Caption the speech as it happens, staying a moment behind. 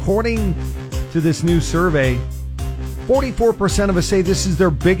According to this new survey, 44% of us say this is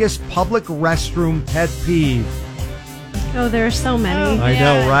their biggest public restroom pet peeve. Oh, there are so many. I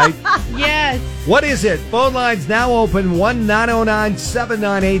know, right? Yes. What is it? Phone lines now open,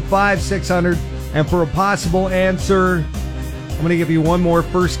 1-909-798-5600. And for a possible answer, I'm going to give you one more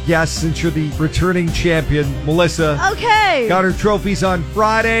first guess since you're the returning champion, Melissa. Okay. Got her trophies on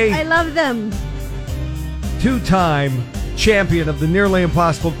Friday. I love them. Two-time champion of the nearly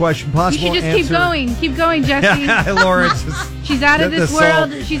impossible question. Possible You should just answer. keep going. Keep going, Jesse. Lawrence. She's out of Get this the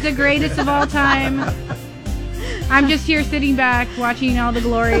world. salt. She's the greatest of all time. I'm just here sitting back, watching all the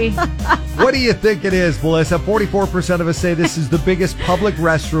glory. What do you think it is, Melissa? 44% of us say this is the biggest public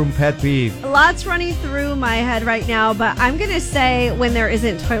restroom pet peeve. Lots running through my head right now, but I'm going to say when there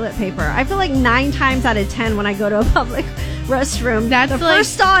isn't toilet paper. I feel like 9 times out of 10 when I go to a public restroom, That's the like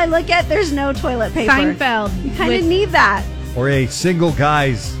first stall I look at, there's no toilet paper. Seinfeld. You kind of need that. Or a single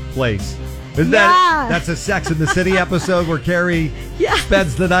guy's place. Isn't that's a Sex in the City episode where Carrie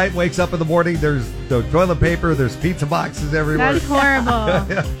spends the night, wakes up in the morning, there's no toilet paper, there's pizza boxes everywhere. That's horrible.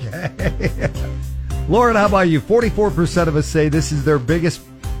 Okay. Lauren, how about you? 44% of us say this is their biggest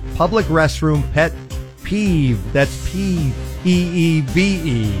public restroom pet peeve. That's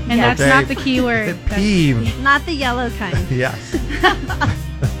P-E-E-V-E. And that's not the key word. Peeve. Not the yellow kind. Yes.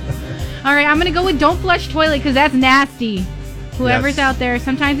 All right, I'm going to go with don't flush toilet because that's nasty. Whoever's out there,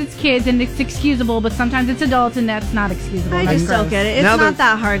 sometimes it's kids and it's excusable, but sometimes it's adults and that's not excusable. I That's just don't gross. get it. It's Now not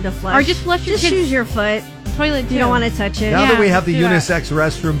that hard to flush. Or just flush your Just kids' use your foot. toilet too. You don't want to touch it. Now that we have the do that. unisex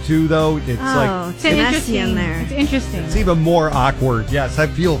restroom too, though, it's Oh, like it's It's messy interesting. in there. It's interesting. it's even more awkward. Yes, I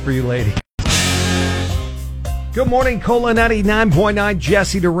feel for you, lady. Good morning, Cola 99.9.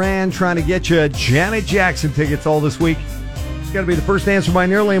 Jesse Duran trying to get you Janet Jackson tickets all this week. It's got to be the first answer to my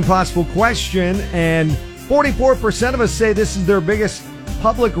nearly impossible question, and 44% of us say this is their biggest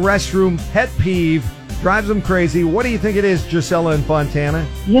public restroom pet peeve. Drives them crazy. What do you think it is, Gisela and Fontana?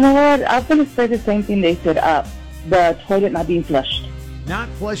 You know what? I was going to say the same thing they said the toilet not being flushed. Not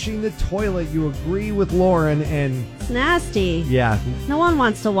flushing the toilet. You agree with Lauren, and It's nasty. yeah, No one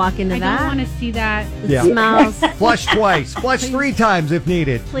wants to walk into I that. don't want to see that. yeah. It smells. Flush twice. Flush 3 times if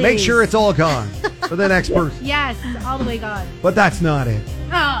needed. Please. Make sure it's all gone for the next person. Yes, all the way gone. But that's not it.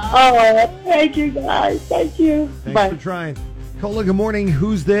 Oh. Oh, thank you guys. Thank you. Thanks Bye. for trying. Cola, good morning.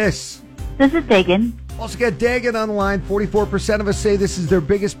 Who's this? This is Dagan. Also got Dagan on the line. 44% of us say this is their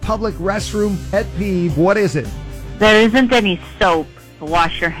biggest public restroom pet peeve. What is it? There isn't any soap to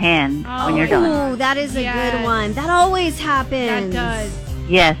wash your hands when you're done. Ooh, that is a Yes. good one. That always happens. That does.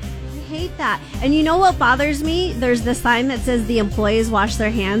 Yes. I hate that. And you know what bothers me? There's the sign that says the employees wash their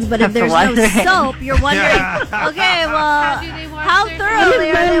hands, but if Have to there's wash no their hands. soap, you're wondering, okay, well, How do they wash how their thoroughly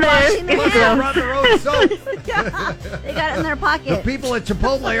are they washing their Look, they hands? brought their own soap. They got it in their The pocket. people at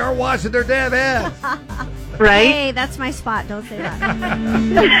Chipotle are washing their damn hands. Right? Hey, that's my spot. Don't say that.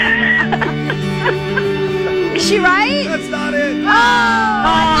 Is she right? That's not it. Oh, I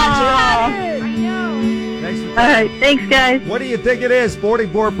thought you had it. I know. Thanks for All right. Thanks, guys. What do you think it is?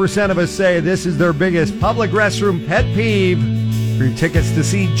 44% of us say this is their biggest public restroom pet peeve. For your tickets to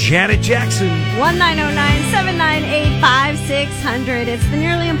see Janet Jackson. 1-909-798-5600. It's the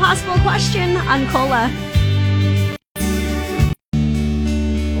nearly impossible question on Cola.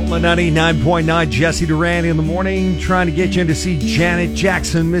 99.9 Jesse Duran in the morning, trying to get you in to see Janet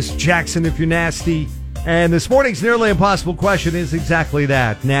Jackson, Miss Jackson if you're nasty. And this morning's nearly impossible question is exactly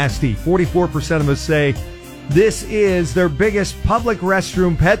that, nasty. 44% of us say this is their biggest public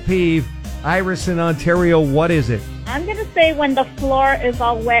restroom pet peeve. Iris in Ontario, what is it? I'm going to say when the floor is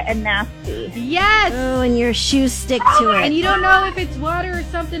all wet and nasty. Yes. Oh, and your shoes stick to And it. you don't know if it's water or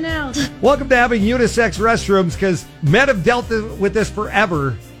something else. Welcome to having unisex restrooms, because men have dealt with this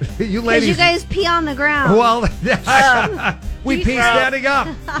forever. You Because ladies. you guys pee on the ground. Well, we pee standing up.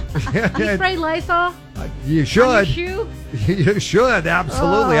 You spray Lysol You on your should. shoe? You should,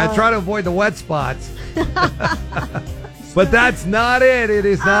 absolutely. I try to avoid the wet spots. But that's not it. It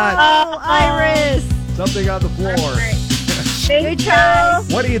is not Oh, Iris. something on the floor. Thank you.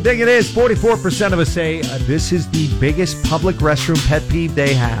 What do you think it is? 44% of us say this is the biggest public restroom pet peeve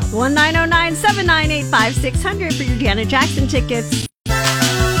they have. 1-909-798-5600 for your Janet Jackson tickets.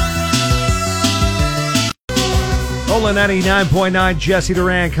 Ola 99.9 Jesse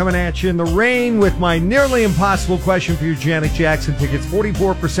Duran coming at you in the rain with my nearly impossible question for your Janet Jackson tickets.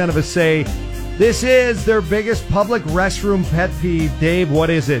 44% of us say this is their biggest public restroom pet peeve. Dave, what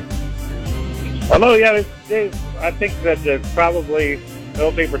is it? Hello, yeah, this is Dave. I think that probably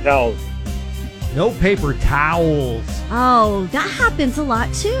no paper towels. No paper towels. Oh, that happens a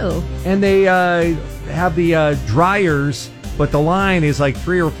lot too. And they have the dryers, but the line is like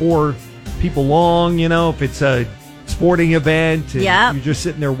 3 or 4 people long, if it's a sporting event. And Yep. You're just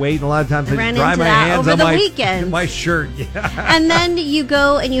sitting there waiting. A lot of times I ran dry into my that hands over on the my, weekend. my shirt. Yeah. And then you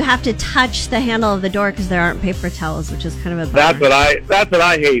go and you have to touch the handle of the door because there aren't paper towels, which is kind of a bummer. That's what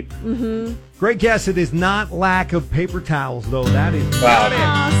I hate. Mm-hmm. Great guess. It is not lack of paper towels, though. That is Wow. not it.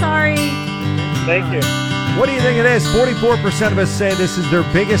 Oh, sorry. Thank you. What do you think it is? 44% of us say this is their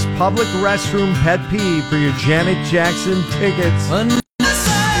biggest public restroom pet peeve for your Janet Jackson tickets.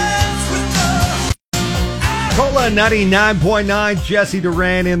 Cola 99.9, Jesse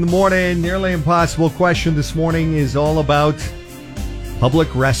Duran in the morning. Nearly impossible question this morning is all about public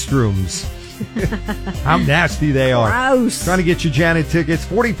restrooms. How nasty they are. Gross. Trying to get you Janet tickets.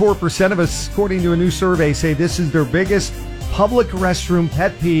 44% of us, according to a new survey, say this is their biggest public restroom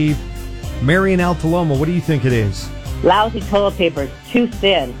pet peeve. Mary in Altaloma, what do you think it is? Lousy toilet paper, too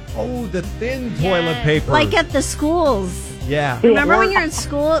thin. Oh, the thin toilet paper. Like at the schools. Yeah. Remember when you're in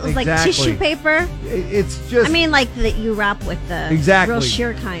school, it was like Exactly. tissue paper? It's just... I mean, like that you wrap with the Exactly. real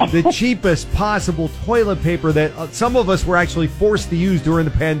sheer kind. the cheapest possible toilet paper that some of us were actually forced to use during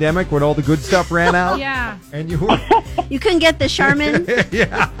the pandemic when all the good stuff ran out. Yeah. And you were... You couldn't get the Charmin?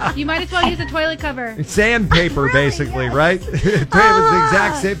 yeah. You might as well use a toilet cover. It's sandpaper, basically, right? It's the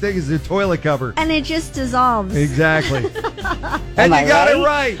exact same thing as the toilet cover. And it just dissolves. Exactly. And you got it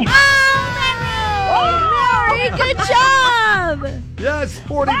right. Oh, Mary, good job! Yes,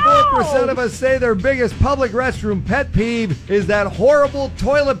 44% of us say their biggest public restroom pet peeve is that horrible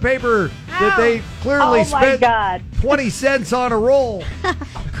toilet paper that they clearly Oh, my spent God. 20 cents on a roll.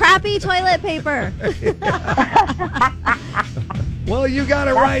 Crappy toilet paper. Well, you got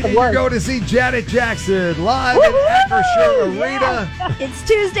it right, the and you worst. go to see Janet Jackson live at Acrisure Arena. It's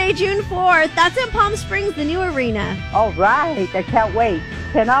Tuesday, June 4th. That's in Palm Springs, the new arena. All right. I can't wait.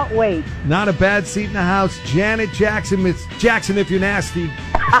 Cannot wait. Not a bad seat in the house. Janet Jackson. It's Jackson if you're nasty.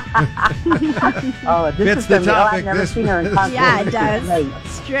 Oh, this Fits is the gonna be, topic I've never this- seen her in concert. Yeah, it This is does. great.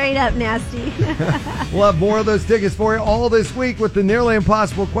 Straight up nasty. We'll have more of those tickets for you all this week with the nearly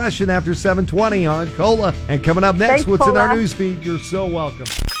impossible question after 7:20 on Cola. And coming up next, Thanks, what's in our Cola. news feed? You're so welcome.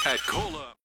 At Cola.